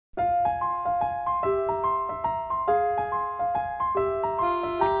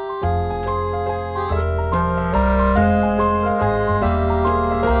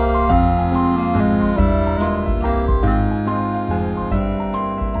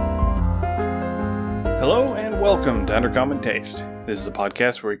Hello and welcome to Undercommon Taste. This is a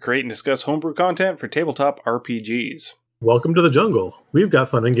podcast where we create and discuss homebrew content for tabletop RPGs. Welcome to the jungle. We've got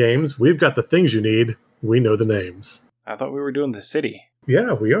fun and games. We've got the things you need. We know the names. I thought we were doing the city.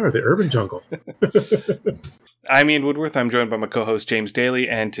 Yeah, we are. The urban jungle. I'm Ian Woodworth. I'm joined by my co-host James Daly,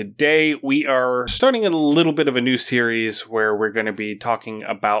 and today we are starting a little bit of a new series where we're going to be talking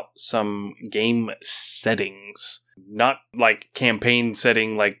about some game settings. Not like campaign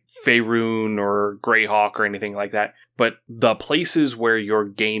setting like Faerun or Greyhawk or anything like that, but the places where your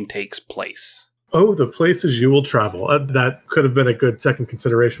game takes place. Oh, the places you will travel. That could have been a good second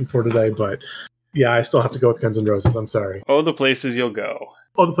consideration for today, but yeah, I still have to go with Guns N' Roses. I'm sorry. Oh, the places you'll go.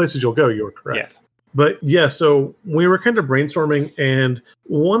 Oh, the places you'll go. You were correct. Yes. But yeah, so we were kind of brainstorming, and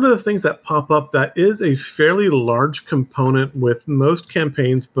one of the things that pop up that is a fairly large component with most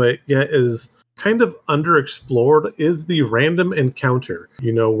campaigns, but yet is kind of underexplored, is the random encounter.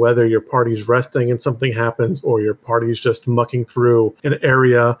 You know, whether your party's resting and something happens, or your party's just mucking through an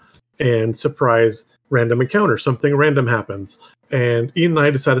area and surprise random encounter, something random happens. And Ian and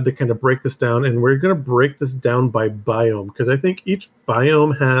I decided to kind of break this down, and we're going to break this down by biome, because I think each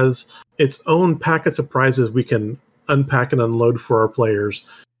biome has its own pack of surprises we can unpack and unload for our players.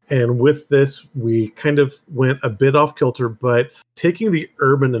 And with this, we kind of went a bit off kilter, but taking the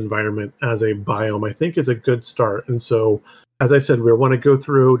urban environment as a biome, I think, is a good start. And so, as I said, we want to go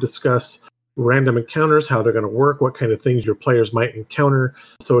through, discuss random encounters, how they're going to work, what kind of things your players might encounter.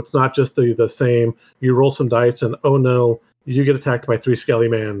 So it's not just the same, you roll some dice and, oh no, you get attacked by 3 skelly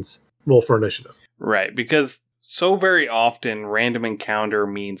mans, roll for initiative. Right, because so very often random encounter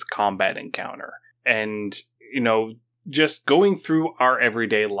means combat encounter. And, you know, just going through our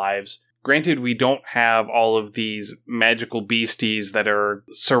everyday lives, granted we don't have all of these magical beasties that are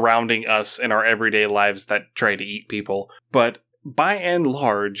surrounding us in our everyday lives that try to eat people, but by and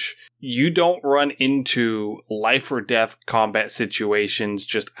large, you don't run into life or death combat situations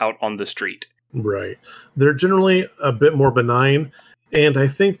just out on the street. Right. They're generally a bit more benign, and I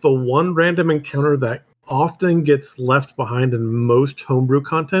think the one random encounter that often gets left behind in most homebrew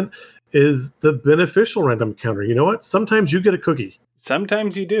content is the beneficial random encounter. You know what? Sometimes you get a cookie.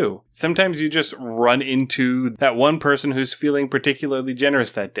 Sometimes you do. Sometimes you just run into that one person who's feeling particularly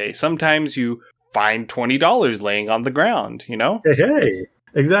generous that day. Sometimes you find $20 laying on the ground, you know? Hey,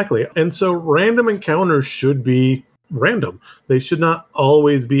 exactly. And so random encounters should be random. They should not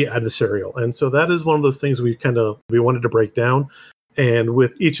always be adversarial. And so that is one of those things we wanted to break down. And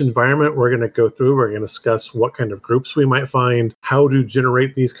with each environment we're going to go through, we're going to discuss what kind of groups we might find, how to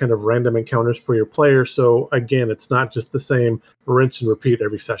generate these kind of random encounters for your players. So again, it's not just the same rinse and repeat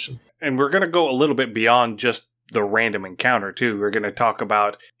every session. And we're going to go a little bit beyond just the random encounter too. We're going to talk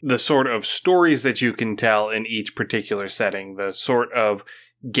about the sort of stories that you can tell in each particular setting, the sort of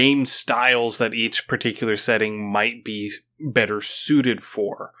game styles that each particular setting might be better suited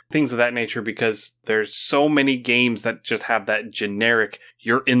for. Things of that nature, because there's so many games that just have that generic,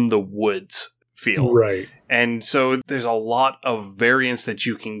 you're in the woods feel. Right. And so there's a lot of variance that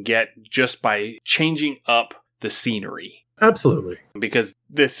you can get just by changing up the scenery. Absolutely. Because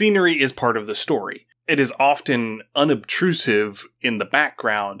the scenery is part of the story. It is often unobtrusive in the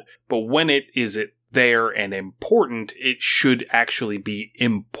background, but when it is there and important, it should actually be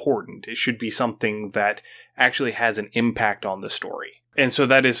important. It should be something that actually has an impact on the story. And so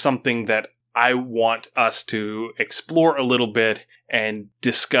that is something that I want us to explore a little bit and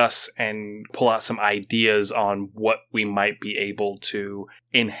discuss and pull out some ideas on what we might be able to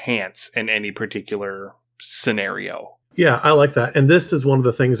enhance in any particular scenario. Yeah, I like that. And this is one of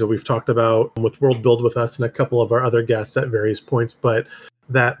the things that we've talked about with World Build with us and a couple of our other guests at various points. But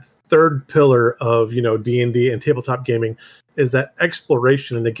that third pillar of, D&D and tabletop gaming is that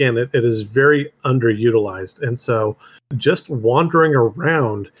exploration. And again, it is very underutilized. And so just wandering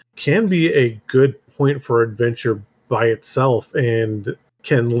around can be a good point for adventure by itself and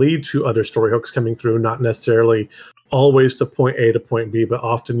can lead to other story hooks coming through, not necessarily always to point A to point B, but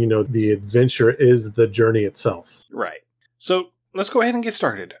often, the adventure is the journey itself. Right. So let's go ahead and get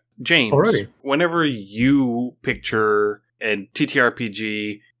started. James, Alrighty. Whenever you picture a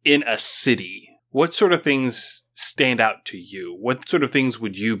TTRPG in a city, what sort of things stand out to you? What sort of things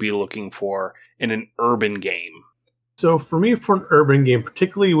would you be looking for in an urban game? So for me, for an urban game,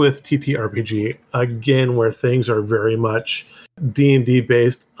 particularly with TTRPG, again, where things are very much D&D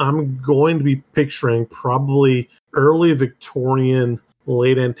based, I'm going to be picturing probably early Victorian,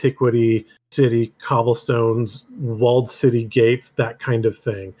 late antiquity city, cobblestones, walled city gates, that kind of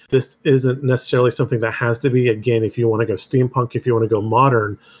thing. This isn't necessarily something that has to be, again, if you want to go steampunk, if you want to go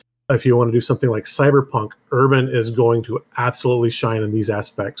modern, If you want to do something like cyberpunk, urban is going to absolutely shine in these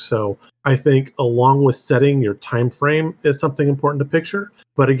aspects. So I think along with setting, your time frame is something important to picture.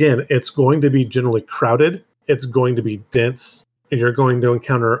 But again, it's going to be generally crowded. It's going to be dense. You're going to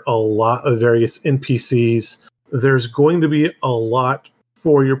encounter a lot of various NPCs. There's going to be a lot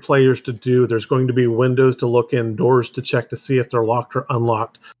for your players to do. There's going to be windows to look in, doors to check to see if they're locked or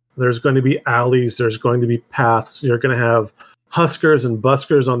unlocked. There's going to be alleys. There's going to be paths. You're going to have huskers and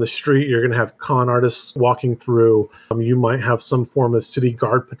buskers on the street. You're going to have con artists walking through. You might have some form of city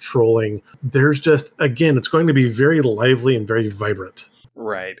guard patrolling. There's just, again, it's going to be very lively and very vibrant.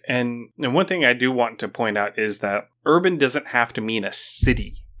 Right. And one thing I do want to point out is that urban doesn't have to mean a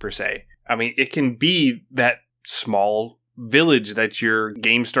city, per se. I mean, it can be that small village that your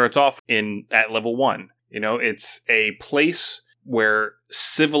game starts off in at level 1. You know, it's a place where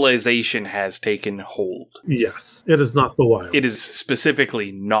civilization has taken hold. Yes, it is not the wild. It is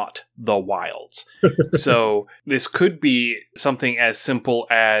specifically not the wilds. So this could be something as simple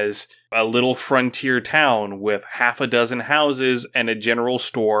as a little frontier town with half a dozen houses and a general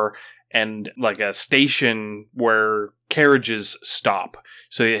store and like a station where carriages stop.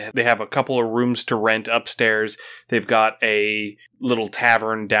 So they have a couple of rooms to rent upstairs. They've got a little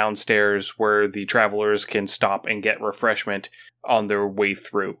tavern downstairs where the travelers can stop and get refreshment on their way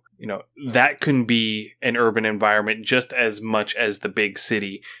through. You know, that can be an urban environment just as much as the big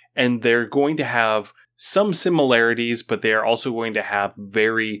city. And they're going to have some similarities, but they are also going to have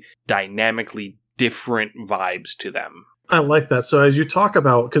very dynamically different vibes to them. I like that. So as you talk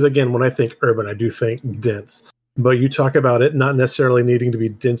about, because again, when I think urban, I do think dense. But you talk about it not necessarily needing to be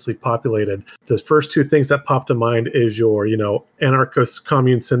densely populated. The first two things that pop to mind is your, anarchist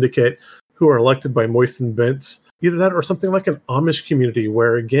commune syndicate who are elected by moistened vents. Either that or something like an Amish community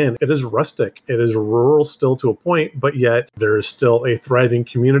where, again, it is rustic. It is rural still to a point, but yet there is still a thriving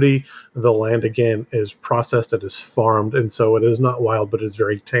community. The land, again, is processed. It is farmed. And so it is not wild, but it is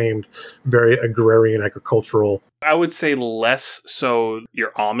very tamed, very agrarian, agricultural. I would say less so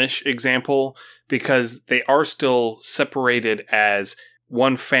your Amish example, because they are still separated as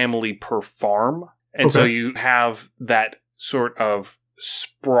one family per farm. And so you have that sort of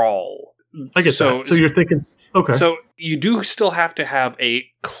sprawl. I get that. So you're thinking, okay. So you do still have to have a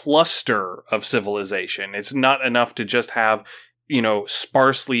cluster of civilization. It's not enough to just have,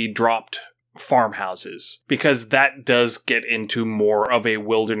 sparsely dropped farmhouses, because that does get into more of a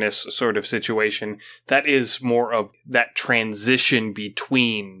wilderness sort of situation. That is more of that transition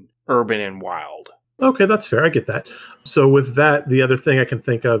between urban and wild. Okay, that's fair. I get that. So with that, the other thing I can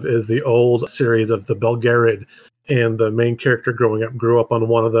think of is the old series of the Belgariad. And the main character growing up grew up on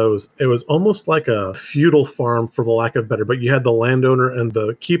one of those. It was almost like a feudal farm, for the lack of better, but you had the landowner and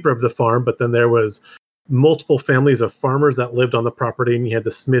the keeper of the farm, but then there was multiple families of farmers that lived on the property, and you had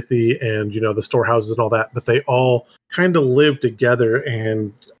the smithy and, the storehouses and all that, but they all kind of lived together,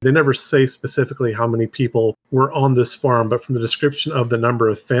 and they never say specifically how many people were on this farm, but from the description of the number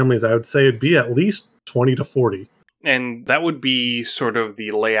of families, I would say it'd be at least 20 to 40. And that would be sort of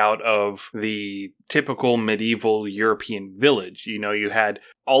the layout of the typical medieval European village. You had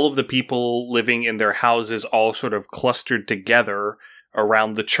all of the people living in their houses all sort of clustered together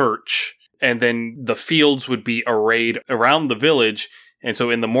around the church. And then the fields would be arrayed around the village. And so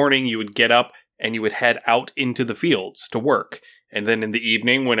in the morning, you would get up and you would head out into the fields to work. And then in the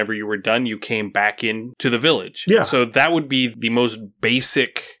evening, whenever you were done, you came back into the village. Yeah. So that would be the most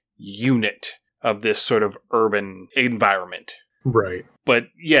basic unit of this sort of urban environment. Right. But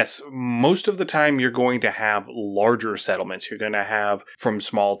yes, most of the time you're going to have larger settlements. You're going to have from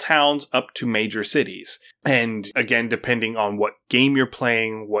small towns up to major cities. And again, depending on what game you're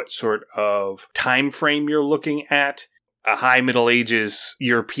playing, what sort of time frame you're looking at, a high Middle Ages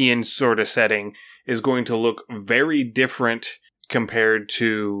European sort of setting is going to look very different compared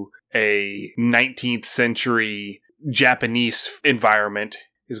to a 19th century Japanese environment.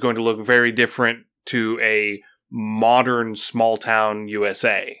 Is going to look very different to a modern small town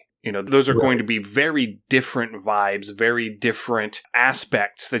USA. Those are going to be very different vibes, very different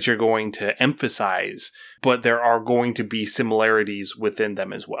aspects that you're going to emphasize, but there are going to be similarities within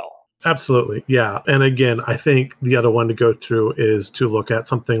them as well. Absolutely. Yeah. And again, I think the other one to go through is to look at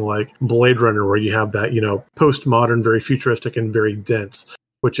something like Blade Runner, where you have that, postmodern, very futuristic and very dense.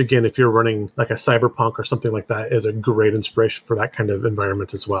 Which, again, if you're running like a cyberpunk or something like that, is a great inspiration for that kind of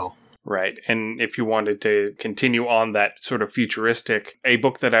environment as well. Right. And if you wanted to continue on that sort of futuristic, a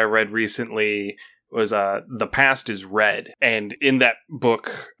book that I read recently was The Past is Red. And in that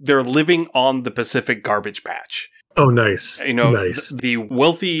book, they're living on the Pacific garbage patch. Oh, nice. Nice. The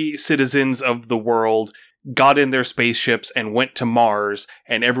wealthy citizens of the world got in their spaceships and went to Mars,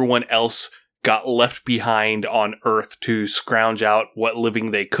 and everyone else got left behind on Earth to scrounge out what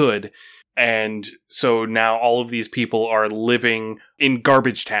living they could. And so now all of these people are living in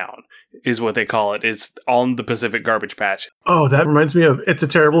Garbage Town, is what they call it. It's on the Pacific Garbage Patch. Oh, that reminds me of, it's a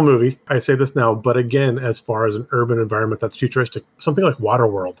terrible movie. I say this now, but again, as far as an urban environment that's futuristic, something like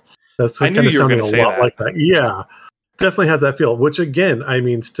Waterworld. That's kind of sounding a lot like that. Yeah, definitely has that feel, which again, I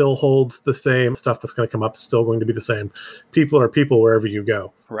mean, still holds the same stuff that's going to come up, still going to be the same. People are people wherever you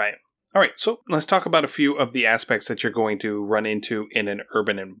go. Right. All right, so let's talk about a few of the aspects that you're going to run into in an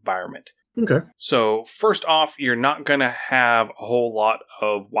urban environment. Okay. So first off, you're not going to have a whole lot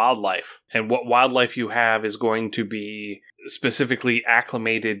of wildlife. And what wildlife you have is going to be specifically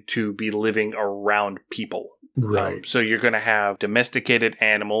acclimated to be living around people. Right. So you're going to have domesticated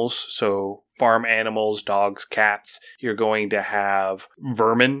animals, so farm animals, dogs, cats. You're going to have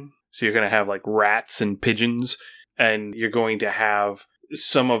vermin, so you're going to have like rats and pigeons. And you're going to have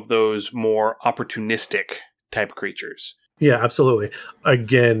some of those more opportunistic type creatures. Yeah, absolutely.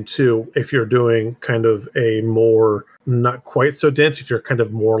 Again, too, if you're doing kind of a more, not quite so dense, if you're kind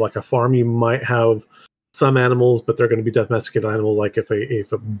of more like a farm, you might have some animals, but they're going to be domesticated animals, like if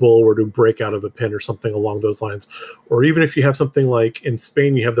a bull were to break out of a pen or something along those lines. Or even if you have something like in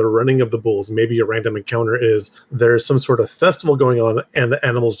Spain, you have the running of the bulls. Maybe a random encounter is there's some sort of festival going on and the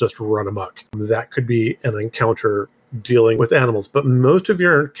animals just run amok. That could be an encounter dealing with animals. But most of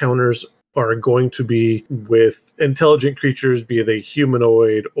your encounters are going to be with intelligent creatures, be they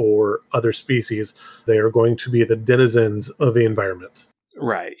humanoid or other species. They are going to be the denizens of the environment.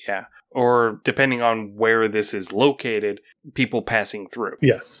 Right, yeah. Or depending on where this is located, people passing through.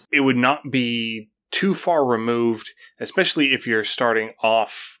 Yes. It would not be too far removed, especially if you're starting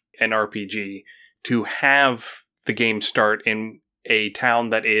off an RPG, to have the game start in a town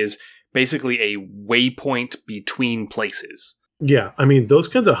that is basically a waypoint between places. Yeah, I mean, those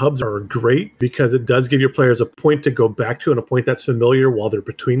kinds of hubs are great because it does give your players a point to go back to and a point that's familiar while they're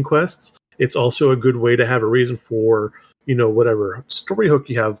between quests. It's also a good way to have a reason for, whatever story hook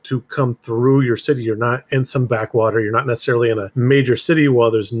you have to come through your city. You're not in some backwater. You're not necessarily in a major city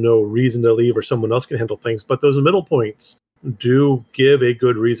while there's no reason to leave or someone else can handle things. But those middle points do give a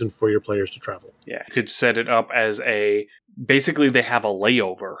good reason for your players to travel. Yeah, you could set it up as basically they have a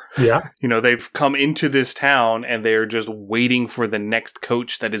layover. Yeah. They've come into this town and they're just waiting for the next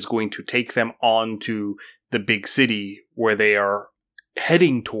coach that is going to take them on to the big city where they are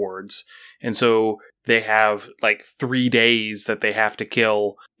heading towards. And so they have like 3 days that they have to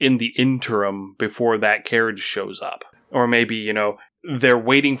kill in the interim before that carriage shows up. Or maybe, they're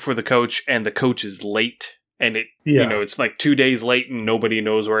waiting for the coach and the coach is late. And it's like 2 days late and nobody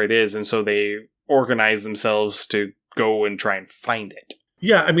knows where it is. And so they organize themselves to go and try and find it.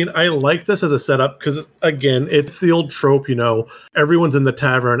 Yeah, I mean, I like this as a setup because, again, it's the old trope, everyone's in the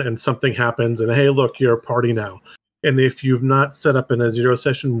tavern and something happens and, hey, look, you're a party now. And if you've not set up in a zero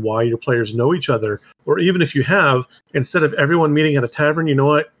session why your players know each other, or even if you have, instead of everyone meeting at a tavern, you know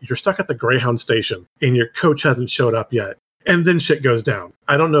what? You're stuck at the Greyhound station and your coach hasn't showed up yet. And then shit goes down.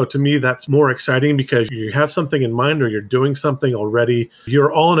 I don't know. To me, that's more exciting because you have something in mind or you're doing something already.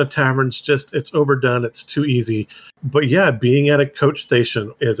 You're all in a tavern. It's overdone. It's too easy. But yeah, being at a coach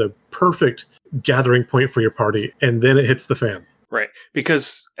station is a perfect gathering point for your party. And then it hits the fan. Right.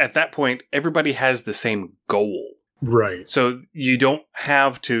 Because at that point, everybody has the same goal. Right. So you don't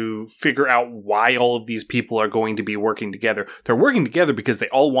have to figure out why all of these people are going to be working together. They're working together because they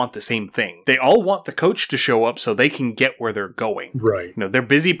all want the same thing. They all want the coach to show up so they can get where they're going. Right. They're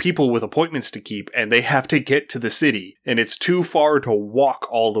busy people with appointments to keep and they have to get to the city and it's too far to walk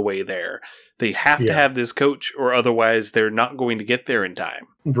all the way there. They have to have this coach or otherwise they're not going to get there in time.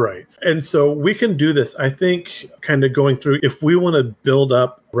 Right. And so we can do this. I think kind of going through, if we want to build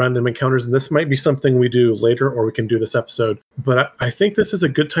up random encounters, and this might be something we do later or we can do this episode, but I think this is a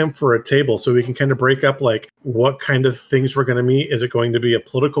good time for a table so we can kind of break up like what kind of things we're going to meet. Is it going to be a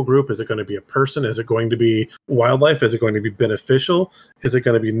political group? Is it going to be a person? Is it going to be wildlife? Is it going to be beneficial? Is it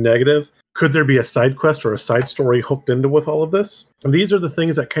going to be negative? Could there be a side quest or a side story hooked into with all of this? And these are the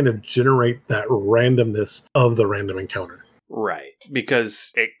things that kind of generate that randomness of the random encounter. Right,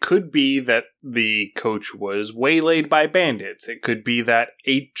 because it could be that the coach was waylaid by bandits. It could be that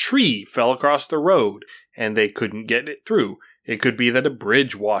a tree fell across the road and they couldn't get it through. It could be that a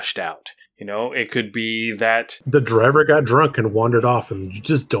bridge washed out. It could be that the driver got drunk and wandered off and you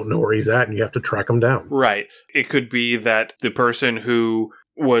just don't know where he's at and you have to track him down. Right. It could be that the person who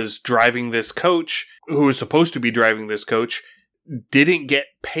was driving this coach, who was supposed to be driving this coach, didn't get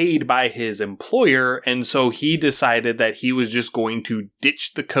paid by his employer, and so he decided that he was just going to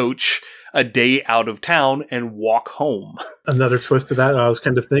ditch the coach a day out of town and walk home. Another twist to that I was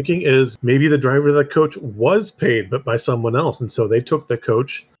kind of thinking is maybe the driver of the coach was paid, but by someone else. And so they took the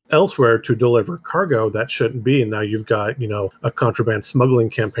coach elsewhere to deliver cargo that shouldn't be. And now you've got, a contraband smuggling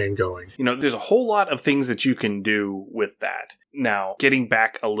campaign going. There's a whole lot of things that you can do with that. Now, getting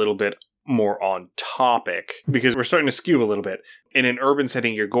back a little bit more on topic, because we're starting to skew a little bit. In an urban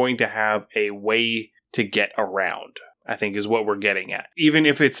setting, you're going to have a way to get around, I think is what we're getting at. Even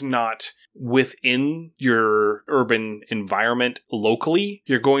if it's not within your urban environment locally,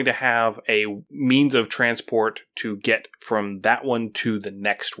 you're going to have a means of transport to get from that one to the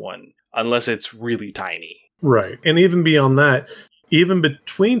next one, unless it's really tiny. Right. And even beyond that, even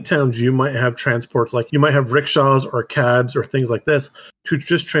between towns, you might have transports, like you might have rickshaws or cabs or things like this to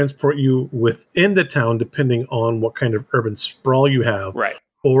just transport you within the town, depending on what kind of urban sprawl you have. Right.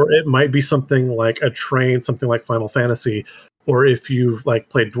 Or it might be something like a train, something like Final Fantasy. Or if you've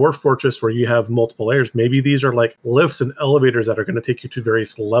played Dwarf Fortress where you have multiple layers, maybe these are like lifts and elevators that are going to take you to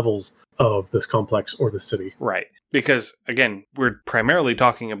various levels of this complex or the city. Right. Because, again, we're primarily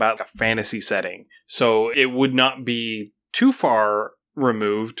talking about a fantasy setting. So it would not be too far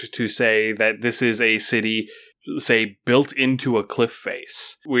removed to say that this is a city, say, built into a cliff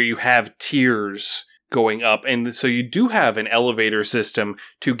face, where you have tiers going up. And so you do have an elevator system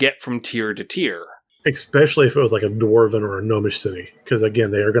to get from tier to tier. Especially if it was like a dwarven or a gnomish city, because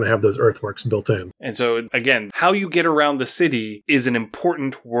again, they are going to have those earthworks built in. And so again, how you get around the city is an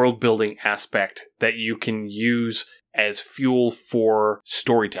important world building aspect that you can use as fuel for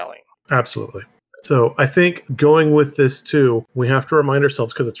storytelling. Absolutely. So I think going with this too, we have to remind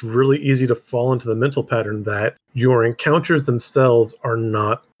ourselves, because it's really easy to fall into the mental pattern that your encounters themselves are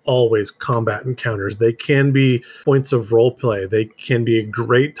not always combat encounters. They can be points of role play. They can be a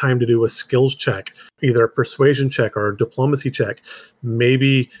great time to do a skills check, either a persuasion check or a diplomacy check.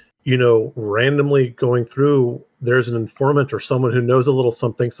 Maybe, randomly going through, there's an informant or someone who knows a little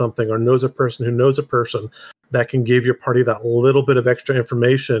something, or knows a person who knows a person that can give your party that little bit of extra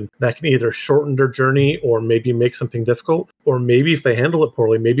information that can either shorten their journey or maybe make something difficult. Or maybe if they handle it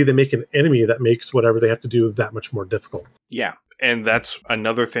poorly, maybe they make an enemy that makes whatever they have to do that much more difficult. Yeah. And that's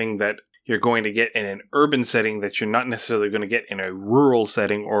another thing that you're going to get in an urban setting that you're not necessarily going to get in a rural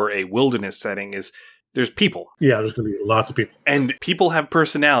setting or a wilderness setting is there's people. Yeah, there's going to be lots of people. And people have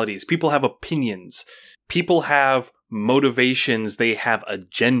personalities. People have opinions. People have motivations. They have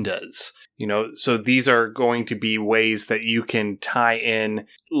agendas. So these are going to be ways that you can tie in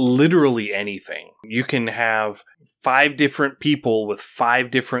literally anything. You can have 5 different people with 5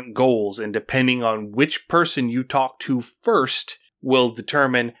 different goals, and depending on which person you talk to first will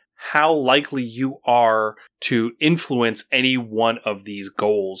determine how likely you are to influence any one of these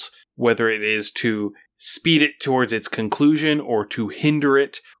goals, whether it is to speed it towards its conclusion or to hinder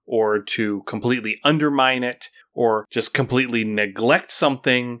it or to completely undermine it or just completely neglect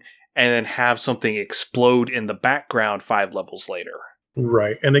something and then have something explode in the background 5 levels later.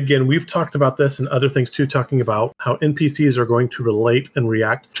 Right. And again, we've talked about this and other things too, talking about how NPCs are going to relate and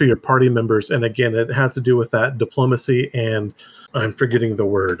react to your party members. And again, it has to do with that diplomacy and I'm forgetting the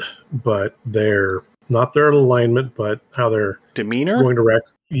word, but they're not their alignment, but how they're demeanor going to react.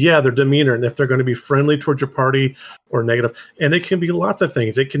 Yeah, their demeanor. And if they're going to be friendly towards your party or negative. And it can be lots of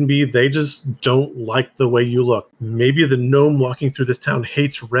things. It can be they just don't like the way you look. Maybe the gnome walking through this town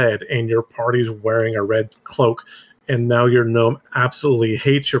hates red and your party's wearing a red cloak. And now your gnome absolutely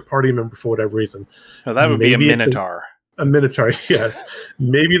hates your party member for whatever reason. Well, that would be a minotaur. A minotaur, yes.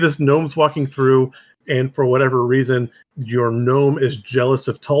 Maybe this gnome's walking through and for whatever reason, your gnome is jealous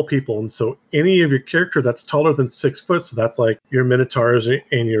of tall people. And so any of your character that's taller than 6 foot, so that's like your minotaurs and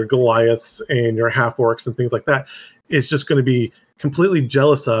your Goliaths and your half-orcs and things like that, is just going to be completely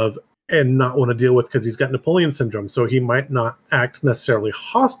jealous of and not want to deal with because he's got Napoleon syndrome. So he might not act necessarily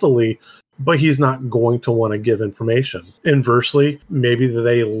hostilely, but he's not going to want to give information. Inversely, maybe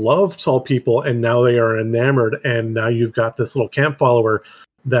they love tall people and now they are enamored and now you've got this little camp follower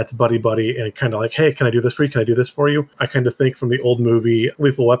that's buddy and kind of like, hey, can I do this for you? Can I do this for you? I kind of think from the old movie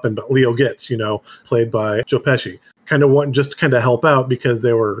Lethal Weapon, but Leo Getz, played by Joe Pesci, kind of wanting just to kind of help out because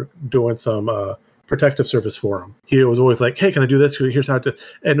they were doing some protective service for him. He was always like, hey, can I do this? Here's how to,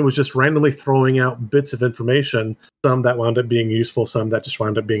 and it was just randomly throwing out bits of information, some that wound up being useful, some that just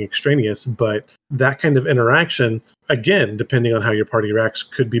wound up being extraneous. But that kind of interaction, again, depending on how your party reacts,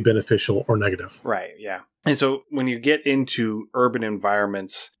 could be beneficial or negative. Right, yeah. And so when you get into urban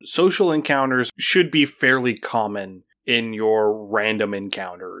environments, social encounters should be fairly common in your random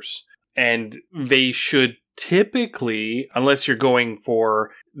encounters. And they should typically, unless you're going for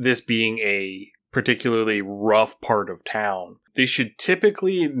this being a particularly rough part of town, they should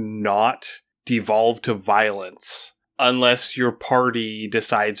typically not devolve to violence unless your party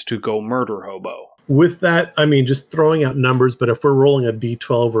decides to go murder hobo. With that, I mean, just throwing out numbers, but if we're rolling a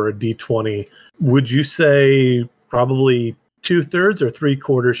D12 or a D20, would you say probably 2/3 or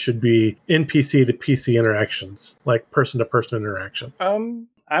 3/4 should be NPC to PC interactions, like person to person interaction?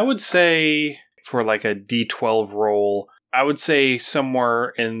 I would say for like a D12 roll, I would say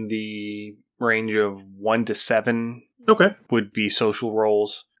somewhere in the range of 1 to 7 would be social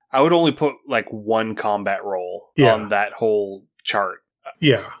rolls. I would only put like one combat roll on that whole chart.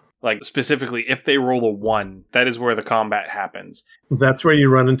 Yeah. Like specifically, if they roll a 1, that is where the combat happens. That's where you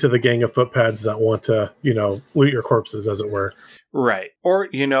run into the gang of footpads that want to, loot your corpses, as it were. Right. Or,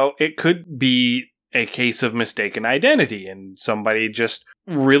 it could be a case of mistaken identity and somebody just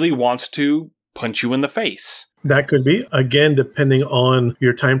really wants to punch you in the face. That could be, again, depending on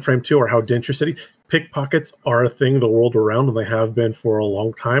your time frame too, or how dense your city. Pickpockets are a thing the world around, and they have been for a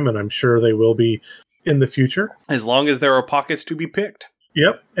long time, and I'm sure they will be in the future. As long as there are pockets to be picked.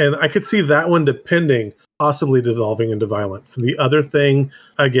 Yep, and I could see that one depending, possibly dissolving into violence. The other thing,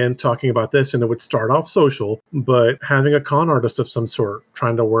 again, talking about this, and it would start off social, but having a con artist of some sort,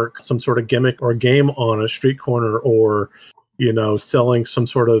 trying to work some sort of gimmick or game on a street corner, or selling some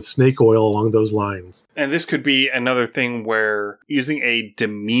sort of snake oil along those lines. And this could be another thing where using a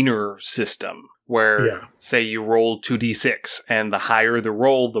demeanor system where, say, you roll 2d6, and the higher the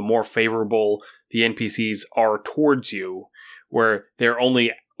roll, the more favorable the NPCs are towards you, where they're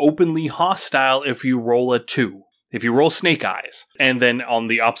only openly hostile if you roll a 2. If you roll snake eyes. And then on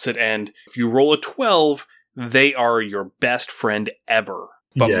the opposite end, if you roll a 12, they are your best friend ever.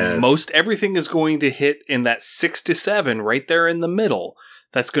 But most everything is going to hit in that 6 to 7 right there in the middle.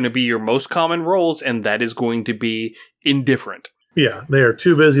 That's going to be your most common rolls, and that is going to be indifferent. Yeah, they are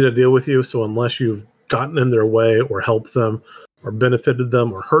too busy to deal with you, so unless you've gotten in their way or helped them or benefited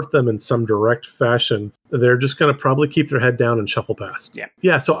them or hurt them in some direct fashion, they're just going to probably keep their head down and shuffle past.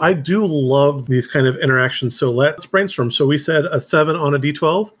 Yeah, so I do love these kind of interactions. So let's brainstorm. So we said a 7 on a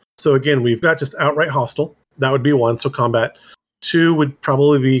D12. So again, we've got just outright hostile. That would be 1, so combat. 2 would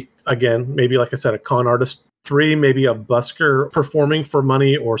probably be, again, maybe like I said, a con artist. 3, maybe a busker performing for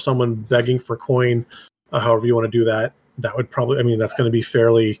money or someone begging for coin, however you want to do that. That would probably, that's going to be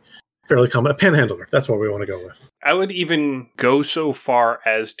fairly common. A panhandler, that's what we want to go with. I would even go so far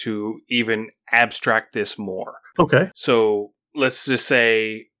as to even abstract this more. Okay. So let's just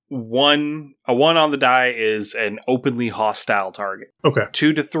say a 1 on the die is an openly hostile target. Okay.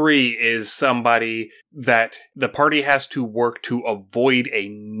 2 to 3 is somebody that the party has to work to avoid a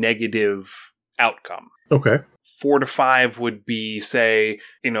negative outcome. Okay. 4 to 5 would be, say,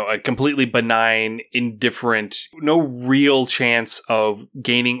 a completely benign, indifferent, no real chance of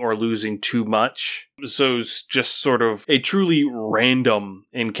gaining or losing too much. So it's just sort of a truly random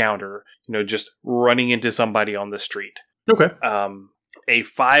encounter, just running into somebody on the street. Okay. A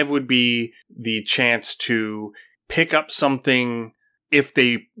 5 would be the chance to pick up something if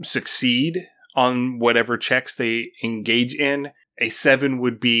they succeed on whatever checks they engage in. A 7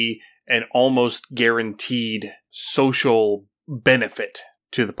 would be an almost guaranteed social benefit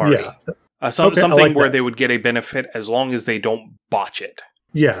to the party. Yeah. Something like where that. They would get a benefit as long as they don't botch it.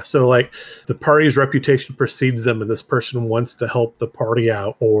 Yeah, so like the party's reputation precedes them and this person wants to help the party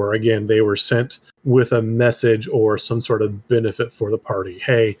out, or again, they were sent with a message or some sort of benefit for the party.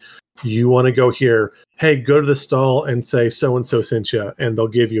 Hey, you want to go here? Hey, go to the stall and say so-and-so sent you, and they'll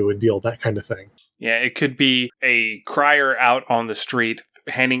give you a deal, that kind of thing. Yeah, it could be a crier out on the street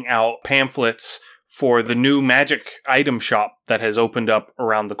handing out pamphlets for the new magic item shop that has opened up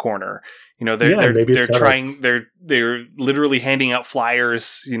around the corner. They're literally handing out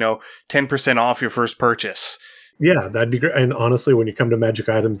flyers, 10% off your first purchase. Yeah, that'd be great. And honestly, when you come to magic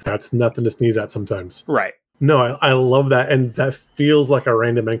items, that's nothing to sneeze at sometimes. Right. No, I love that. And that feels like a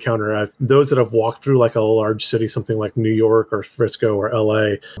random encounter. Those that have walked through like a large city, something like New York or Frisco or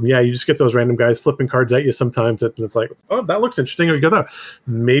LA. Yeah, you just get those random guys flipping cards at you sometimes. And it's like, oh, that looks interesting. Or you go there.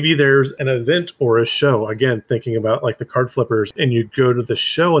 Maybe there's an event or a show. Again, thinking about like the card flippers, and you go to the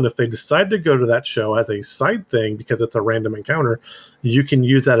show. And if they decide to go to that show as a side thing, because it's a random encounter, you can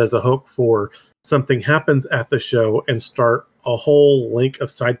use that as a hook for something happens at the show and start a whole link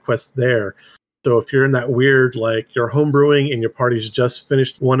of side quests there. So if you're in that weird, like you're homebrewing and your party's just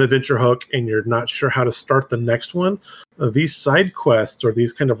finished one adventure hook and you're not sure how to start the next one, these side quests or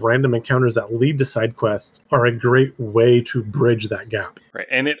these kind of random encounters that lead to side quests are a great way to bridge that gap. Right.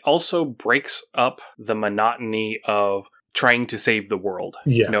 And it also breaks up the monotony of trying to save the world.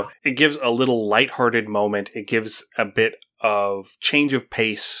 Yeah. It gives a little lighthearted moment. It gives a bit of change of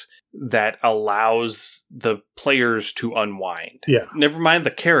pace that allows the players to unwind. Yeah. Never mind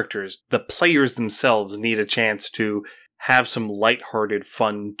the characters. The players themselves need a chance to have some lighthearted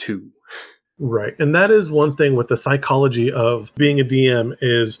fun too. Right. And that is one thing with the psychology of being a DM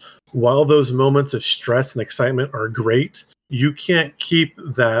is while those moments of stress and excitement are great, you can't keep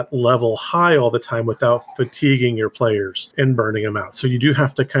that level high all the time without fatiguing your players and burning them out. So you do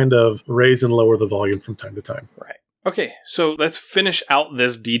have to kind of raise and lower the volume from time to time. Right. Okay, so let's finish out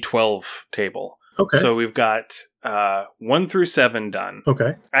this D12 table. Okay. So we've got 1 through 7 done.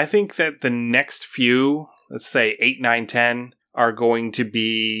 Okay. I think that the next few, let's say 8, 9, 10, are going to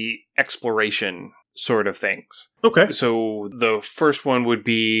be exploration sort of things. Okay. So the first one would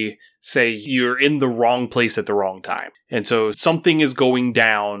be, say, you're in the wrong place at the wrong time. And so something is going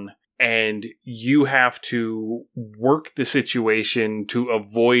down, and you have to work the situation to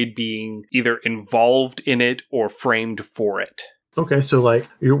avoid being either involved in it or framed for it. Okay, so like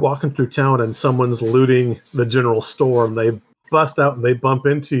you're walking through town and someone's looting the general store and they bust out and they bump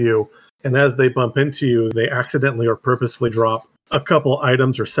into you. And as they bump into you, they accidentally or purposefully drop a couple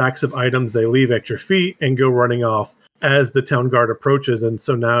items or sacks of items they leave at your feet and go running off as the town guard approaches. And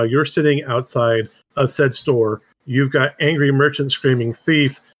so now you're sitting outside of said store. You've got angry merchant screaming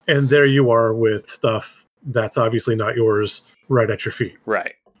thief. And there you are with stuff that's obviously not yours right at your feet.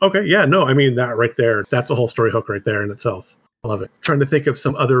 Right. Okay, yeah, no, I mean, that right there, that's a whole story hook right there in itself. I love it. Trying to think of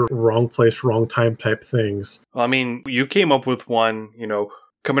some other wrong place, wrong time type things. Well, I mean, you came up with one,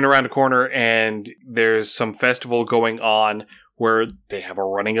 coming around a corner and there's some festival going on where they have a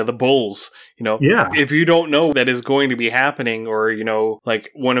running of the bulls. Yeah. If you don't know that is going to be happening, or,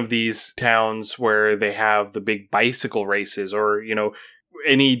 like one of these towns where they have the big bicycle races, or,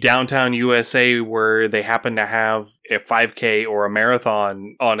 any downtown USA where they happen to have a 5K or a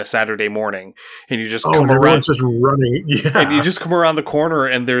marathon on a Saturday morning, and you just come around, just running, yeah, and you just come around the corner,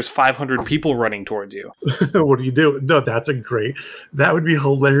 and there's 500 people running towards you. What do you do? No, that would be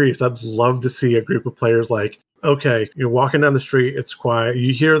hilarious. I'd love to see a group of players like, okay, you're walking down the street, it's quiet,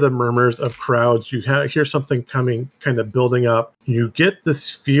 you hear the murmurs of crowds, you hear something coming, kind of building up, you get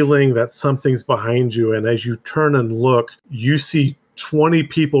this feeling that something's behind you, and as you turn and look, you see 20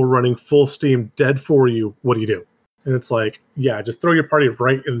 people running full steam dead for you. What do you do? And it's like, yeah, just throw your party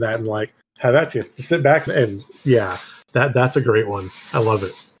right in that and like, have at you. Just sit back and yeah, that's a great one. I love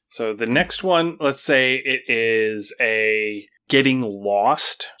it. So the next one, let's say it is a getting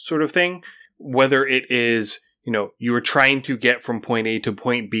lost sort of thing, whether it is, you were trying to get from point A to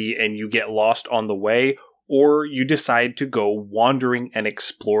point B and you get lost on the way, or you decide to go wandering and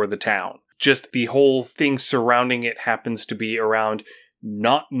explore the town. Just the whole thing surrounding it happens to be around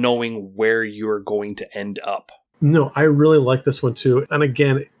not knowing where you're going to end up. No, I really like this one too. And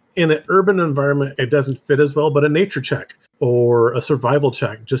again, in an urban environment, it doesn't fit as well, but a nature check or a survival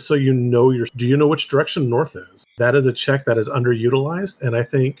check, just so you know do you know which direction north is? That is a check that is underutilized. And I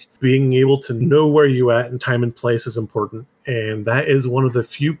think being able to know where you at in time and place is important. And that is one of the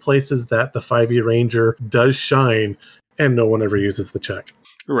few places that the 5e Ranger does shine, and no one ever uses the check.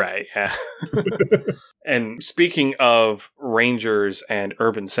 Right, yeah. And speaking of rangers and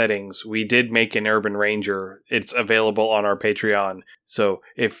urban settings, we did make an urban ranger. It's available on our Patreon. So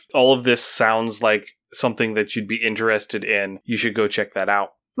if all of this sounds like something that you'd be interested in, you should go check that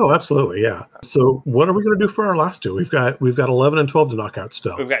out. Oh, absolutely, yeah. So what are we going to do for our last two? We've got 11 and 12 to knock out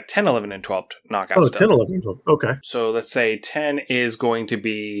still. We've got 10, 11, and 12 to knock out still. 10, 11, and 12. Okay. So let's say 10 is going to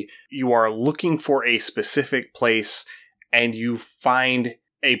be you are looking for a specific place and you find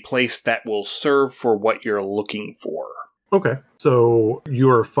a place that will serve for what you're looking for. Okay. So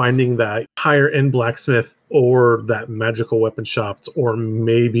you're finding that higher end blacksmith or that magical weapon shops, or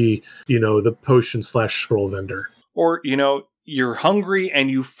maybe, the potion/scroll vendor. Or, you're hungry and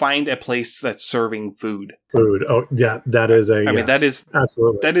you find a place that's serving food. Oh, yeah, that is that is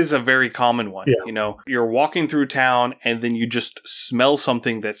absolutely. That is a very common one. Yeah. You're walking through town and then you just smell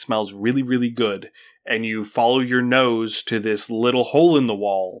something that smells really, really good. And you follow your nose to this little hole in the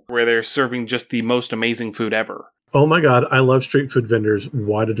wall where they're serving just the most amazing food ever. Oh my God, I love street food vendors.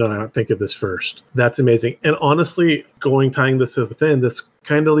 Why did I not think of this first? That's amazing. And honestly, tying this within, this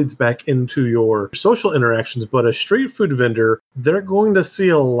kind of leads back into your social interactions, but a street food vendor, they're going to see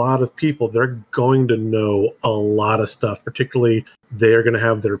a lot of people. They're going to know a lot of stuff, particularly they're going to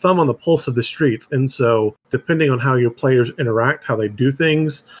have their thumb on the pulse of the streets. And so depending on how your players interact, how they do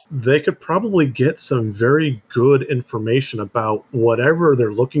things, they could probably get some very good information about whatever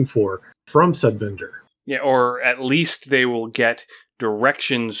they're looking for from said vendor. Yeah, or at least they will get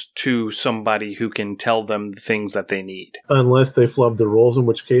directions to somebody who can tell them the things that they need. Unless they flub the rules, in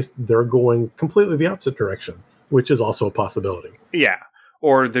which case they're going completely the opposite direction, which is also a possibility. Yeah.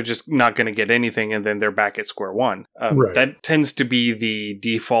 Or they're just not going to get anything and then they're back at square one. Right. That tends to be the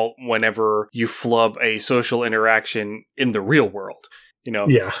default whenever you flub a social interaction in the real world.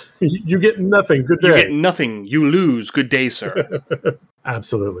 Yeah, you get nothing. Good day. You get nothing. You lose. Good day, sir.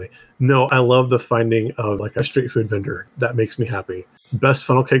 Absolutely. No, I love the finding of like a street food vendor. That makes me happy. Best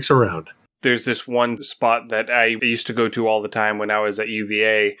funnel cakes around. There's this one spot that I used to go to all the time when I was at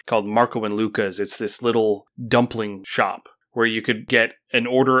UVA called Marco and Luca's. It's this little dumpling shop where you could get an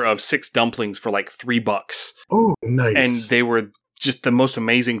order of 6 dumplings for like $3. Oh, nice. And they were just the most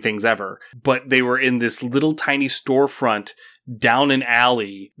amazing things ever. But they were in this little tiny storefront down an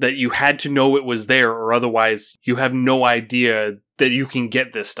alley that you had to know it was there, or otherwise you have no idea that you can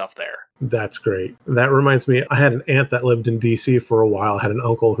get this stuff there. That's great. That reminds me, I had an aunt that lived in DC for a while. I had an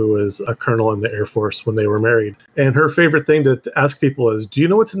uncle who was a colonel in the Air Force when they were married. And her favorite thing to ask people is, do you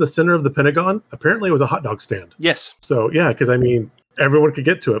know what's in the center of the Pentagon? Apparently it was a hot dog stand. Yes. So yeah, because I mean, everyone could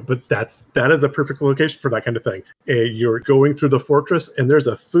get to it, but that is a perfect location for that kind of thing. You're going through the fortress and there's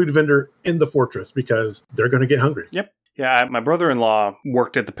a food vendor in the fortress because they're going to get hungry. Yep. Yeah, my brother-in-law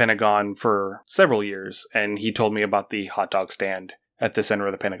worked at the Pentagon for several years, and he told me about the hot dog stand at the center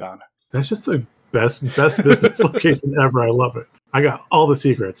of the Pentagon. That's just the best business location ever. I love it. I got all the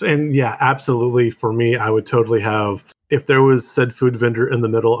secrets. And yeah, absolutely. For me, I would totally have, if there was said food vendor in the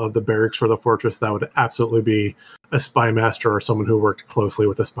middle of the barracks for the fortress, that would absolutely be a spy master or someone who worked closely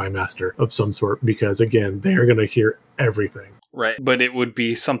with a spy master of some sort, because again, they are going to hear everything. Right. But it would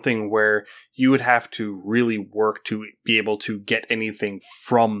be something where you would have to really work to be able to get anything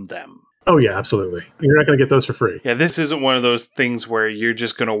from them. Oh, yeah, absolutely. You're not going to get those for free. Yeah, this isn't one of those things where you're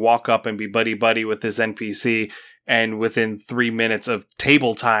just going to walk up and be buddy-buddy with this NPC, and within 3 minutes of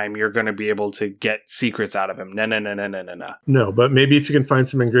table time, you're going to be able to get secrets out of him. No. No, but maybe if you can find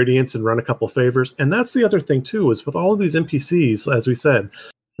some ingredients and run a couple favors. And that's the other thing, too, is with all of these NPCs, as we said,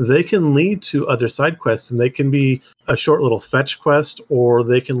 they can lead to other side quests, and they can be a short little fetch quest, or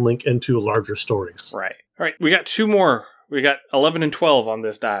they can link into larger stories. Right. All right, we got 2 more. We got 11 and 12 on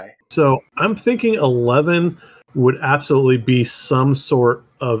this die. So I'm thinking 11 would absolutely be some sort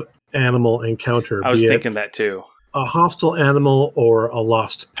of animal encounter. I was thinking that too. A hostile animal or a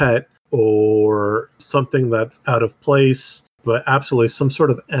lost pet or something that's out of place, but absolutely some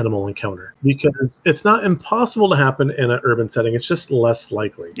sort of animal encounter, because it's not impossible to happen in an urban setting. It's just less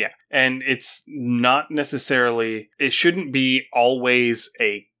likely. Yeah. And it's not necessarily, it shouldn't be always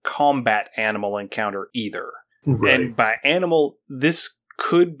a combat animal encounter either. Right. And by animal, this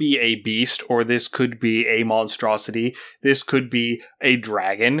could be a beast, or this could be a monstrosity. This could be a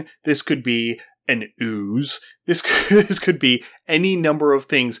dragon. This could be an ooze. This could be any number of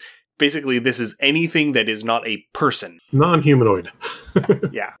things. Basically, this is anything that is not a person. Non-humanoid.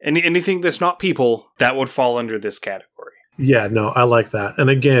 Yeah. Anything that's not people, that would fall under this category. Yeah, no, I like that. And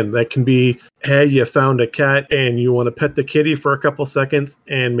again, that can be, hey, you found a cat and you want to pet the kitty for a couple seconds,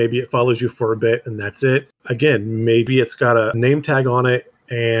 and maybe it follows you for a bit and that's it. Again, maybe it's got a name tag on it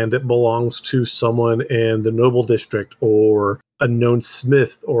and it belongs to someone in the noble district, or a known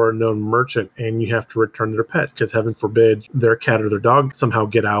smith or a known merchant, and you have to return their pet because heaven forbid their cat or their dog somehow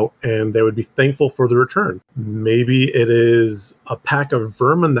get out, and they would be thankful for the return. Maybe it is a pack of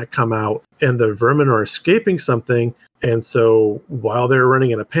vermin that come out and the vermin are escaping something, and so while they're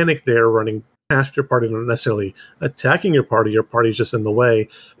running in a panic, they're running past your party, not necessarily attacking your party's just in the way,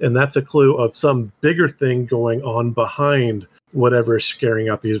 and that's a clue of some bigger thing going on behind whatever is scaring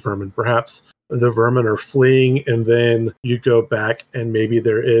out these vermin. Perhaps the vermin are fleeing, and then you go back and maybe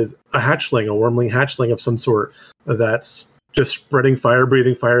there is a hatchling, a wormling hatchling of some sort that's just spreading fire,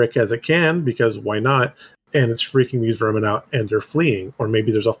 breathing fire as it can, because why not? And it's freaking these vermin out and they're fleeing. Or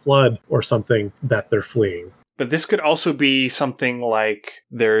maybe there's a flood or something that they're fleeing. But this could also be something like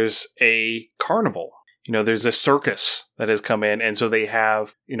there's a carnival. There's a circus that has come in, and so they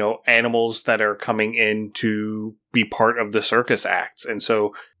have, animals that are coming in to be part of the circus acts. And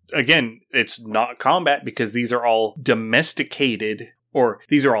so again, it's not combat because these are all domesticated, or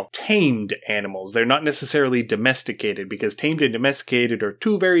these are all tamed animals. They're not necessarily domesticated, because tamed and domesticated are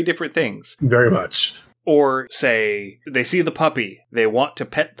 2 very different things. Very much. Or say they see the puppy, they want to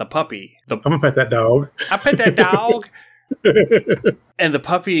pet the puppy. I'm gonna pet that dog. I pet that dog. And the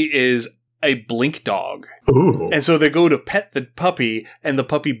puppy is a blink dog. Ooh. And so they go to pet the puppy, and the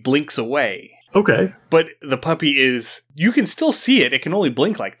puppy blinks away. Okay. But the puppy is, you can still see it. It can only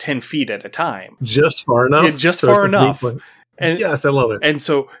blink like 10 feet at a time. Just far enough. Yeah, just far enough. And, yes, I love it. And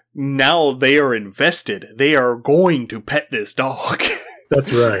so now they are invested. They are going to pet this dog.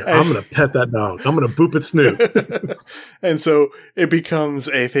 That's right. I'm going to pet that dog. I'm going to boop its snoot. And so it becomes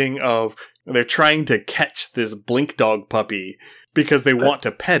a thing of they're trying to catch this blink dog puppy because they want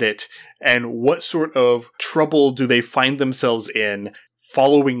to pet it. And what sort of trouble do they find themselves in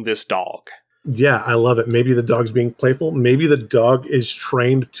following this dog? Yeah, I love it. Maybe the dog's being playful. Maybe the dog is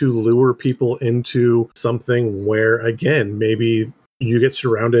trained to lure people into something where, again, maybe you get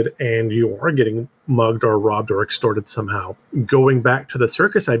surrounded and you are getting mugged or robbed or extorted somehow. Going back to the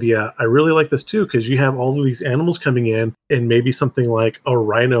circus idea, I really like this too, because you have all of these animals coming in, and maybe something like a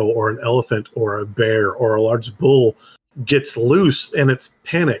rhino or an elephant or a bear or a large bull gets loose and it's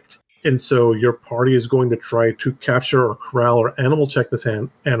panicked. And so your party is going to try to capture or corral or animal check this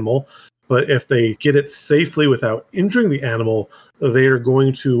animal. But if they get it safely without injuring the animal, they are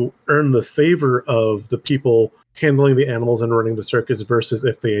going to earn the favor of the people handling the animals and running the circus, versus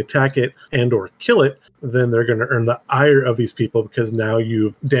if they attack it and or kill it, then they're going to earn the ire of these people because now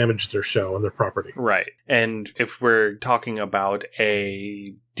you've damaged their show and their property. Right. And if we're talking about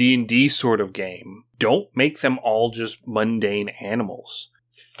a D&D sort of game, don't make them all just mundane animals.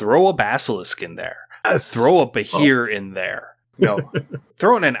 Throw a basilisk in there. Yes. Throw a behir in there.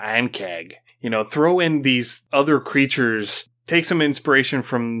 Throw in an ankeg. Throw in these other creatures. Take some inspiration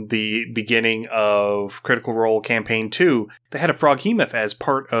from the beginning of Critical Role Campaign 2. They had a froghemoth as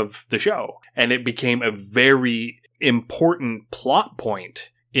part of the show, and it became a very important plot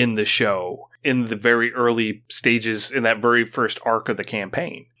point in the show in the very early stages, in that very first arc of the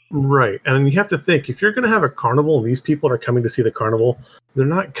campaign. Right. And you have to think, if you're going to have a carnival and these people are coming to see the carnival, they're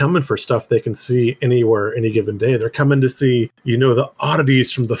not coming for stuff they can see anywhere any given day. They're coming to see, the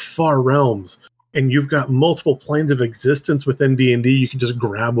oddities from the far realms. And you've got multiple planes of existence within D&D. You can just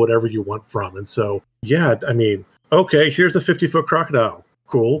grab whatever you want from. And so, yeah, okay, here's a 50-foot crocodile.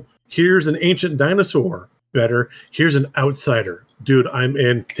 Cool. Here's an ancient dinosaur. Better. Here's an outsider. Dude, I'm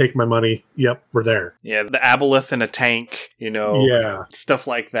in. Take my money. Yep, we're there. Yeah, the aboleth in a tank, stuff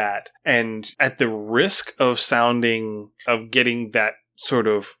like that. And at the risk of getting that sort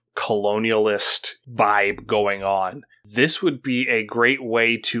of colonialist vibe going on, this would be a great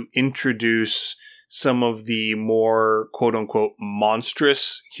way to introduce some of the more quote-unquote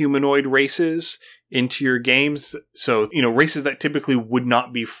monstrous humanoid races into your games. So, races that typically would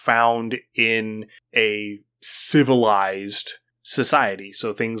not be found in a civilized society.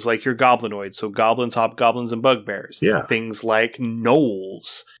 So things like your goblinoids, so goblins, hobgoblins, and bugbears. Yeah. Things like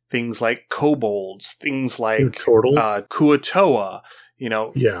gnolls, things like kobolds, things like turtles, Kuatoa,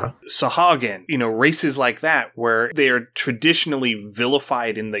 yeah, Sahagin, races like that where they are traditionally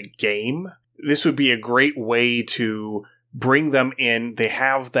vilified in the game. This would be a great way to bring them in. They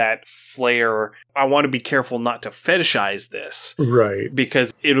have that flair. I want to be careful not to fetishize this. Right.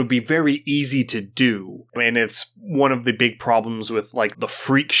 Because it'll be very easy to do. And it's one of the big problems with the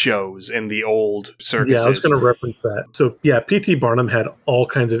freak shows in the old circuses. Yeah, I was going to reference that. So yeah, P.T. Barnum had all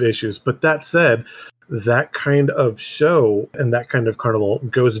kinds of issues. But that said, that kind of show and that kind of carnival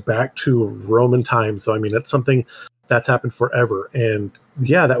goes back to Roman times. So, it's something that's happened forever. And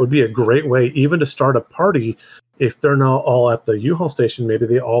yeah, that would be a great way even to start a party. If they're not all at the U-Haul station, maybe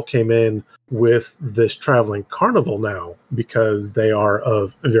they all came in with this traveling carnival now because they are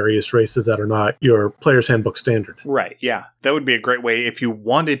of various races that are not your player's handbook standard. Right, yeah. That would be a great way if you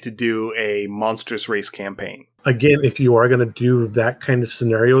wanted to do a monstrous race campaign. Again, if you are going to do that kind of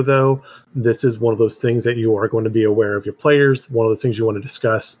scenario, though, this is one of those things that you are going to be aware of your players, one of those things you want to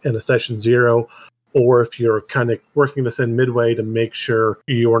discuss in a session 0, or if you're kind of working this in midway to make sure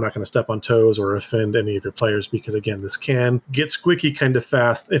you are not going to step on toes or offend any of your players, because, again, this can get squeaky kind of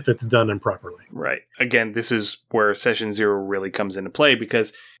fast if it's done improperly. Right. Again, this is where session 0 really comes into play,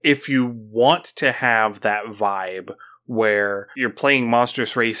 because if you want to have that vibe where you're playing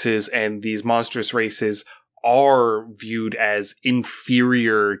monstrous races and these monstrous races are viewed as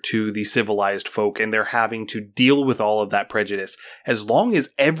inferior to the civilized folk and they're having to deal with all of that prejudice, as long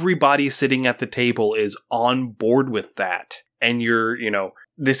as everybody sitting at the table is on board with that and you're,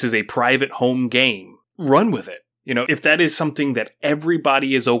 this is a private home game, run with it. If that is something that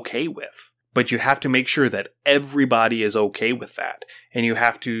everybody is okay with, but you have to make sure that everybody is okay with that. And you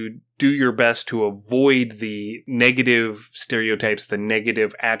have to do your best to avoid the negative stereotypes, the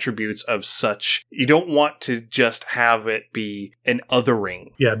negative attributes of such. You don't want to just have it be an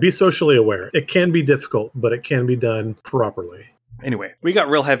othering. Yeah, be socially aware. It can be difficult, but it can be done properly. Anyway, we got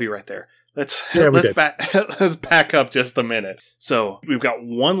real heavy right there. Let's back up just a minute. So we've got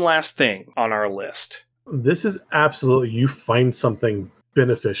one last thing on our list. This is absolutely, you find something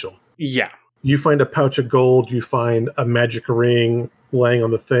beneficial. Yeah. You find a pouch of gold, you find a magic ring laying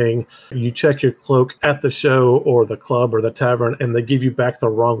on the thing, you check your cloak at the show or the club or the tavern, and they give you back the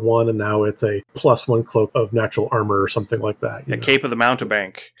wrong one, and now it's a +1 cloak of natural armor or something like that. A Cape of the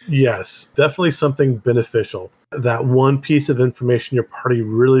Mountebank. Yes, definitely something beneficial. That one piece of information your party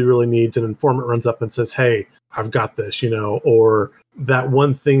really, really needs, an informant runs up and says, hey, I've got this, or that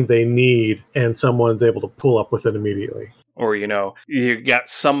one thing they need, and someone's able to pull up with it immediately. Or, you got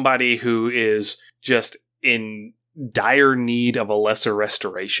somebody who is just in dire need of a lesser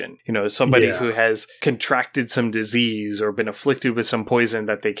restoration. Somebody who has contracted some disease or been afflicted with some poison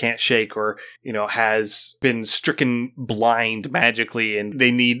that they can't shake, or, has been stricken blind magically and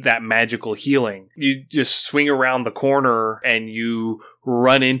they need that magical healing. You just swing around the corner and you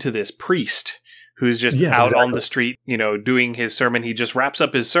run into this priest who's just out on the street, doing his sermon. He just wraps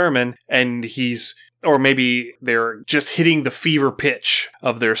up his sermon and or maybe they're just hitting the fever pitch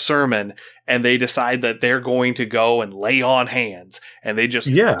of their sermon and they decide that they're going to go and lay on hands, and they just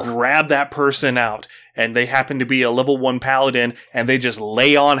grab that person out, and they happen to be a level 1 paladin, and they just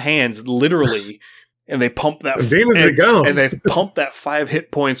lay on hands literally. And they pump that and they pump that 5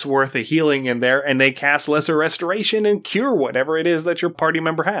 hit points worth of healing in there, and they cast lesser restoration and cure whatever it is that your party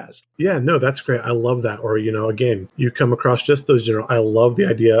member has. Yeah, no, that's great. I love that. Or, again, you come across just those I love the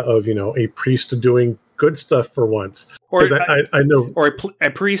idea of, a priest doing good stuff for once. Or I know. Or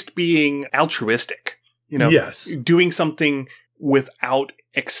a priest being altruistic, Yes. Doing something without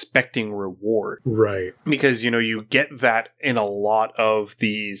expecting reward. Right. Because, you get that in a lot of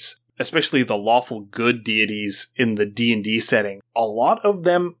these, especially the lawful good deities in the D&D setting. A lot of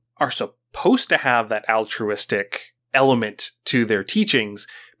them are supposed to have that altruistic element to their teachings,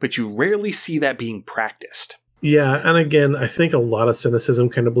 but you rarely see that being practiced. Yeah, and again, I think a lot of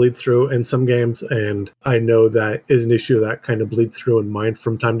cynicism kind of bleeds through in some games, and I know that is an issue that kind of bleeds through in mine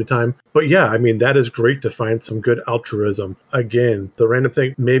from time to time. But yeah, I mean, that is great to find some good altruism. Again, the random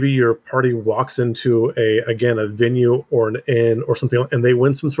thing, maybe your party walks into a venue or an inn or something, and they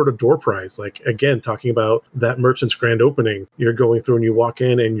win some sort of door prize. Like, again, talking about that merchant's grand opening, you're going through and you walk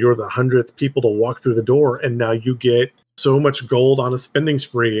in and you're the 100th people to walk through the door, and now you get so much gold on a spending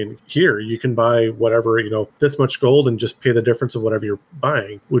spree, and here you can buy whatever, this much gold and just pay the difference of whatever you're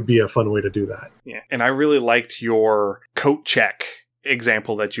buying would be a fun way to do that. Yeah. And I really liked your coat check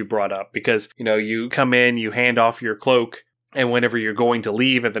example that you brought up, because, you come in, you hand off your cloak, and whenever you're going to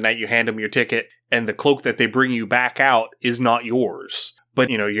leave at the night, you hand them your ticket, and the cloak that they bring you back out is not yours.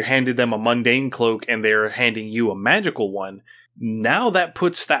 But, you handed them a mundane cloak and they're handing you a magical one. Now that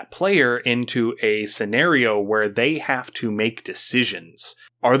puts that player into a scenario where they have to make decisions.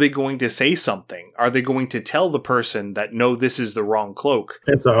 Are they going to say something? Are they going to tell the person that, no, this is the wrong cloak?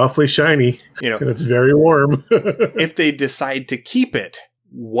 It's awfully shiny. And it's very warm. If they decide to keep it,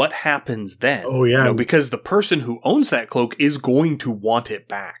 what happens then? Oh, yeah. Because the person who owns that cloak is going to want it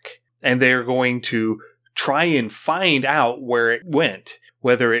back. And they're going to try and find out where it went,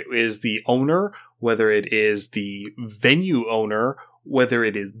 whether it is the owner, whether it is the venue owner, whether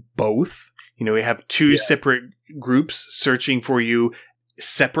it is both. We have two separate groups searching for you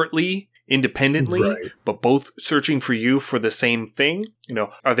separately, independently, but both searching for you for the same thing.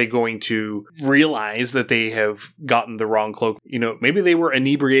 Are they going to realize that they have gotten the wrong cloak? Maybe they were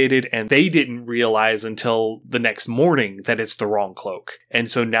inebriated and they didn't realize until the next morning that it's the wrong cloak. And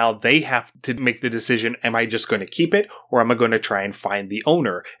so now they have to make the decision, am I just going to keep it, or am I going to try and find the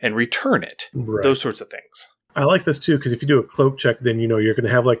owner and return it? Right. Those sorts of things. I like this too, because if you do a cloak check, then you're going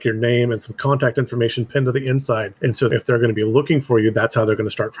to have like your name and some contact information pinned to the inside. And so if they're going to be looking for you, that's how they're going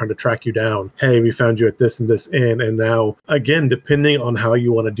to start trying to track you down. Hey, we found you at this and this inn. And now, again, depending on how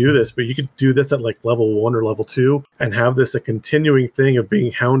you want to do this, but you could do this at like level 1 or level 2 and have this a continuing thing of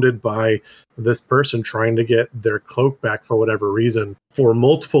being hounded by this person trying to get their cloak back for whatever reason for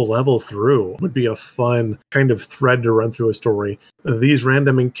multiple levels through. Would be a fun kind of thread to run through a story. These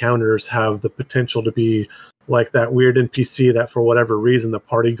random encounters have the potential to be like that weird NPC that for whatever reason the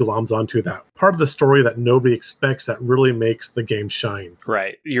party gloms onto, that part of the story that nobody expects that really makes the game shine.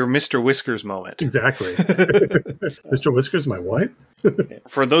 Right. Your Mr. Whiskers moment. Exactly. Mr. Whiskers, my what?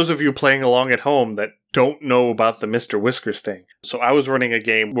 For those of you playing along at home that don't know about the Mr. Whiskers thing. So I was running a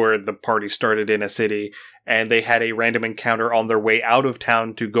game where the party started in a city and they had a random encounter on their way out of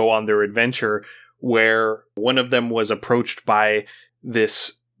town to go on their adventure, where one of them was approached by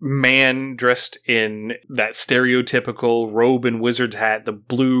this man dressed in that stereotypical robe and wizard's hat, the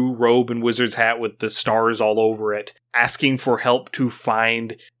blue robe and wizard's hat with the stars all over it, asking for help to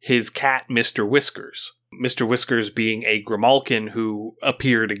find his cat, Mr. Whiskers. Mr. Whiskers being a Grimalkin who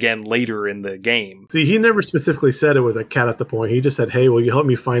appeared again later in the game. See, he never specifically said it was a cat at the point. He just said, hey, will you help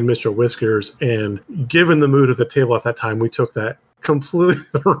me find Mr. Whiskers? And given the mood of the table at that time, we took that completely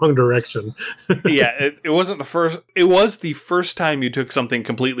the wrong direction. Yeah, it wasn't the first. It was the first time you took something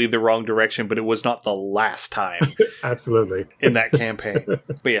completely the wrong direction, but it was not the last time. Absolutely. In that campaign.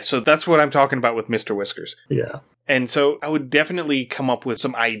 But yeah, so that's what I'm talking about with Mr. Whiskers. Yeah. And so I would definitely come up with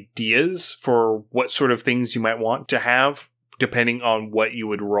some ideas for what sort of things you might want to have, depending on what you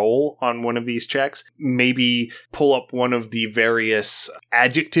would roll on one of these checks. Maybe pull up one of the various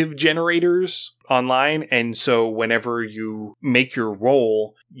adjective generators online, and so whenever you make your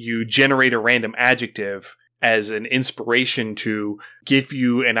roll, you generate a random adjective as an inspiration to give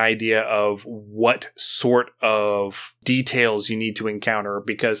you an idea of what sort of details you need to encounter,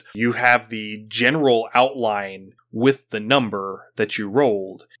 because you have the general outline with the number that you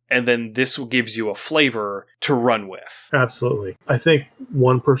rolled, and then this gives you a flavor to run with. Absolutely. I think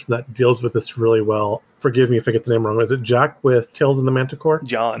one person that deals with this really well, forgive me if I get the name wrong, is it Jack with Tales of the Manticore?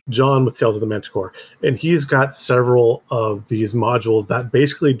 John with Tales of the Manticore. And he's got several of these modules that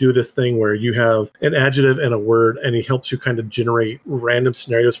basically do this thing where you have an adjective and a word, and he helps you kind of generate random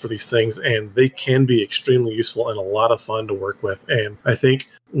scenarios for these things, and they can be extremely useful and a lot of fun to work with. And I think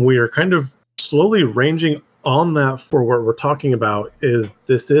we are kind of slowly ranging on that for what we're talking about. Is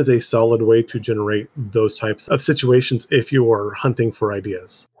this is a solid way to generate those types of situations if you are hunting for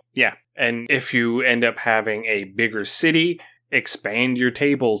ideas. Yeah, and if you end up having a bigger city, expand your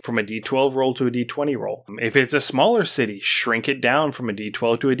table from a D12 roll to a D20 roll. If it's a smaller city, shrink it down from a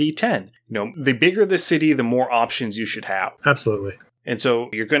D12 to a D10. The bigger the city, the more options you should have. Absolutely. And so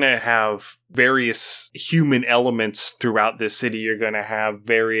you're going to have various human elements throughout this city. You're going to have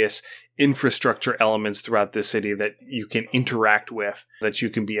various infrastructure elements throughout this city that you can interact with, that you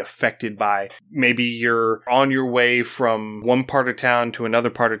can be affected by. Maybe you're on your way from one part of town to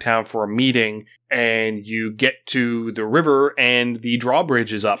another part of town for a meeting, and you get to the river and the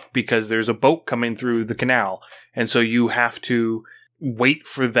drawbridge is up because there's a boat coming through the canal. And so you have to wait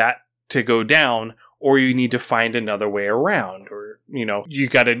for that to go down, or you need to find another way around, or you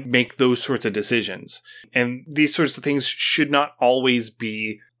got to make those sorts of decisions. And these sorts of things should not always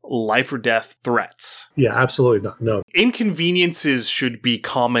be life or death threats. Yeah, absolutely not. No. Inconveniences should be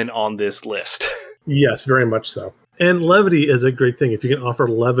common on this list. Yes, very much so. And levity is a great thing if you can offer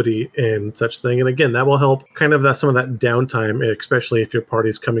levity in such thing. And again, that will help kind of some of that downtime, especially if your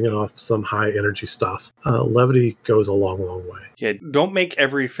party's coming off some high energy stuff. Levity goes a long, long way. Yeah, don't make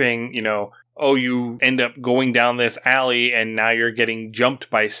everything, you end up going down this alley and now you're getting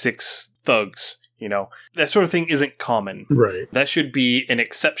jumped by 6 thugs. That sort of thing isn't common. Right. That should be an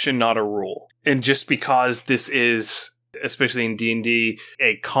exception, not a rule. And just because this is, especially in D&D,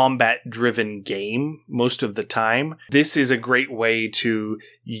 a combat-driven game most of the time, this is a great way to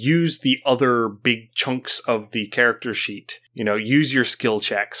use the other big chunks of the character sheet. Use your skill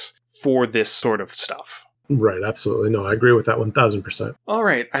checks for this sort of stuff. Right, absolutely. No, I agree with that 1,000%. All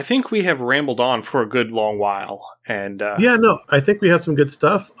right, I think we have rambled on for a good long while. And I think we have some good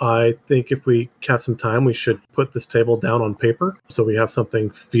stuff. I think if we have some time, we should put this table down on paper so we have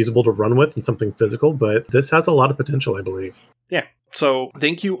something feasible to run with and something physical. But this has a lot of potential, I believe. Yeah. So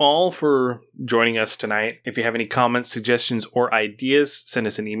thank you all for joining us tonight. If you have any comments, suggestions, or ideas, send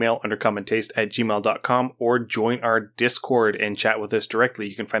us an email, undercommontaste@gmail.com, or join our Discord and chat with us directly.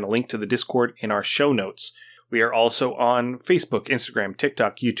 You can find a link to the Discord in our show notes. We are also on Facebook, Instagram,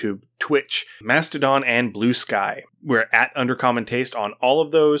 TikTok, YouTube, Twitch, Mastodon, and Blue Sky. We're at Undercommon Taste on all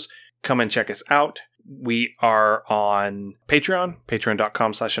of those. Come and check us out. We are on Patreon,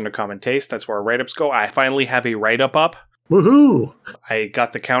 patreon.com/undercommontaste. That's where our write-ups go. I finally have a write-up up. Woohoo! I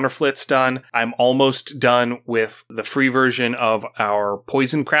got the counterflits done. I'm almost done with the free version of our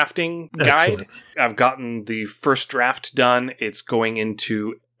poison crafting guide. Excellent. I've gotten the first draft done. It's going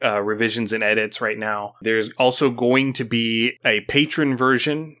into revisions and edits right now. There's also going to be a patron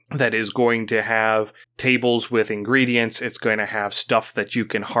version that is going to have tables with ingredients. It's going to have stuff that you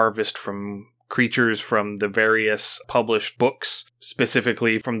can harvest from creatures from the various published books,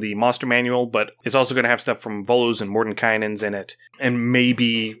 specifically from the Monster Manual, but it's also going to have stuff from Volos and Mordenkainen's in it, and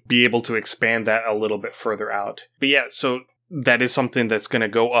maybe be able to expand that a little bit further out. But yeah, so that is something that's going to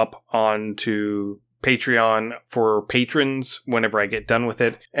go up onto Patreon for patrons whenever I get done with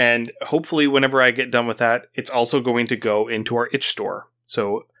it. And hopefully whenever I get done with that, it's also going to go into our itch store.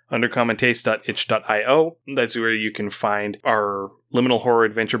 So undercommontaste.itch.io. That's where you can find our liminal horror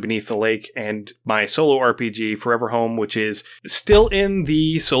adventure Beneath the Lake and my solo RPG Forever Home, which is still in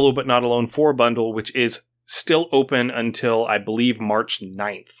the Solo But Not Alone 4 bundle, which is still open until, I believe, March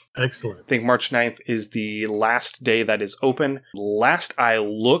 9th. Excellent. I think March 9th is the last day that is open. Last I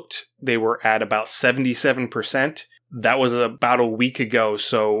looked, they were at about 77%. That was about a week ago,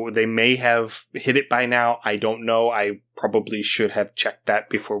 so they may have hit it by now. I don't know. I probably should have checked that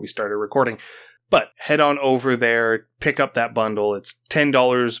before we started recording. But head on over there, pick up that bundle. It's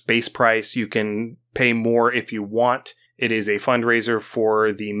 $10 base price. You can pay more if you want. It is a fundraiser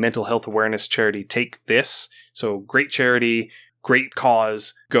for the mental health awareness charity Take This. So great charity, great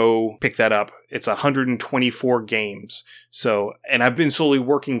cause. Go pick that up. It's 124 games. So, and I've been slowly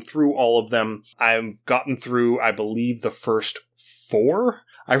working through all of them. I've gotten through, I believe, the first 4.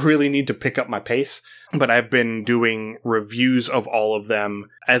 I really need to pick up my pace, but I've been doing reviews of all of them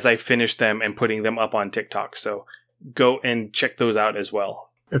as I finish them and putting them up on TikTok. So go and check those out as well.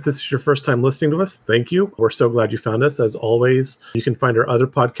 If this is your first time listening to us, thank you. We're so glad you found us. As always, you can find our other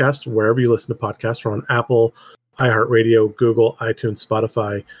podcasts wherever you listen to podcasts. We're on Apple, iHeartRadio, Google, iTunes,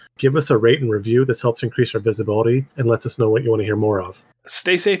 Spotify. Give us a rate and review. This helps increase our visibility and lets us know what you want to hear more of.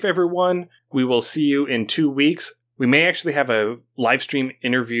 Stay safe, everyone. We will see you in 2 weeks. We may actually have a live stream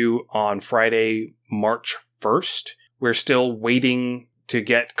interview on Friday, March 1st. We're still waiting to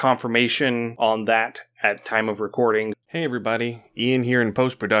get confirmation on that at time of recording. Hey everybody, Ian here in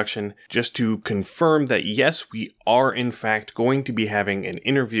post-production, just to confirm that yes, we are in fact going to be having an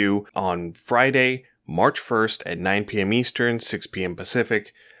interview on Friday, March 1st at 9 p.m. Eastern, 6 p.m.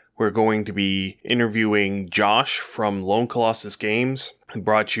 Pacific. We're going to be interviewing Josh from Lone Colossus Games, who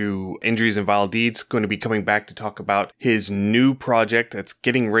brought you Injuries and Vile Deeds, going to be coming back to talk about his new project that's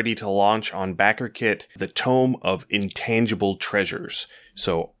getting ready to launch on BackerKit, The Tome of Intangible Treasures.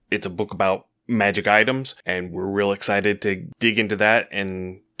 So it's a book about magic items, and we're real excited to dig into that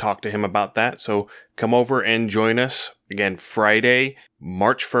and talk to him about that. So come over and join us again Friday,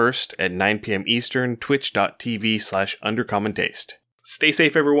 March 1st at 9 p.m. Eastern, twitch.tv/Undercommon Taste. Stay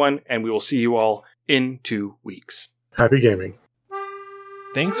safe, everyone, and we will see you all in 2 weeks. Happy gaming.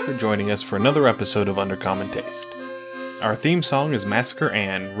 Thanks for joining us for another episode of Undercommon Taste. Our theme song is Massacre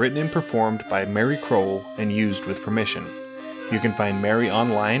Ann, written and performed by Mary Kroll and used with permission. You can find Mary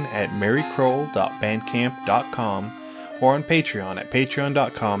online at marykroll.bandcamp.com or on Patreon at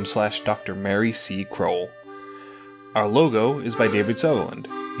patreon.com/Dr. Mary C. Kroll. Our logo is by David Sutherland.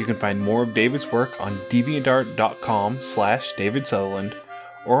 You can find more of David's work on deviantart.com/David Sutherland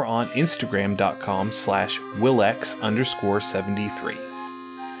or on instagram.com/Willex_73.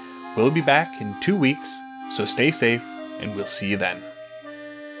 We'll be back in 2 weeks, so stay safe and we'll see you then.